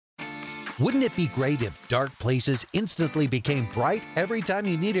Wouldn't it be great if dark places instantly became bright every time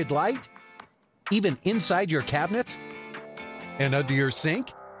you needed light? Even inside your cabinets? And under your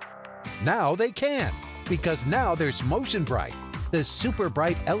sink? Now they can, because now there's Motion Brite, the super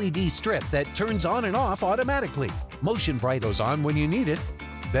bright LED strip that turns on and off automatically. Motion Brite goes on when you need it,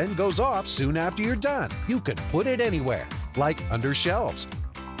 then goes off soon after you're done. You can put it anywhere, like under shelves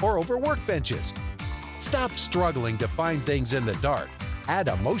or over workbenches. Stop struggling to find things in the dark. Add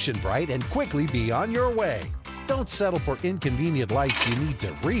a Motion Brite and quickly be on your way. Don't settle for inconvenient lights you need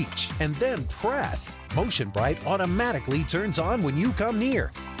to reach and then press. Motion Brite automatically turns on when you come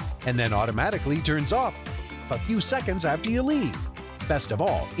near, and then automatically turns off a few seconds after you leave. Best of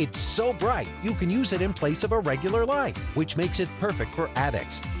all, it's so bright you can use it in place of a regular light, which makes it perfect for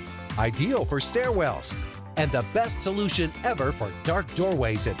attics, ideal for stairwells, and the best solution ever for dark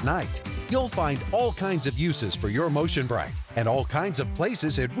doorways at night. You'll find all kinds of uses for your Motion Brite, and all kinds of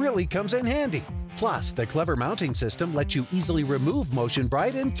places it really comes in handy. Plus, the clever mounting system lets you easily remove Motion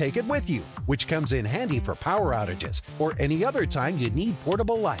Brite and take it with you, which comes in handy for power outages or any other time you need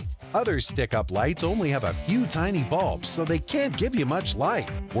portable light. Other stick-up lights only have a few tiny bulbs, so they can't give you much light.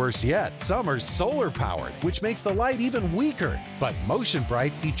 Worse yet, some are solar-powered, which makes the light even weaker. But Motion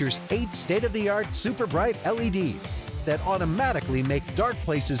Brite features 8 state-of-the-art super bright LEDs that automatically make dark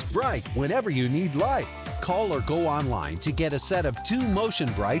places bright whenever you need light. Call or go online to get a set of 2 Motion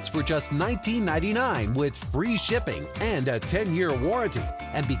Brites for just $19.99 with free shipping and a 10-year warranty.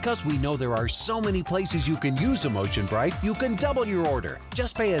 And because we know there are so many places you can use a Motion Brite, you can double your order.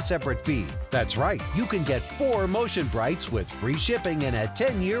 Just pay a separate fee. That's right, you can get 4 Motion Brites with free shipping and a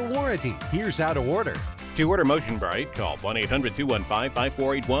 10-year warranty. Here's how to order. To order Motion Brite, call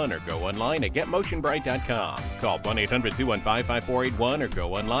 1-800-215-5481 or go online at getmotionbrite.com. Call 1-800-215-5481 or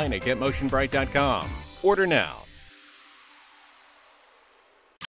go online at getmotionbrite.com. Order now.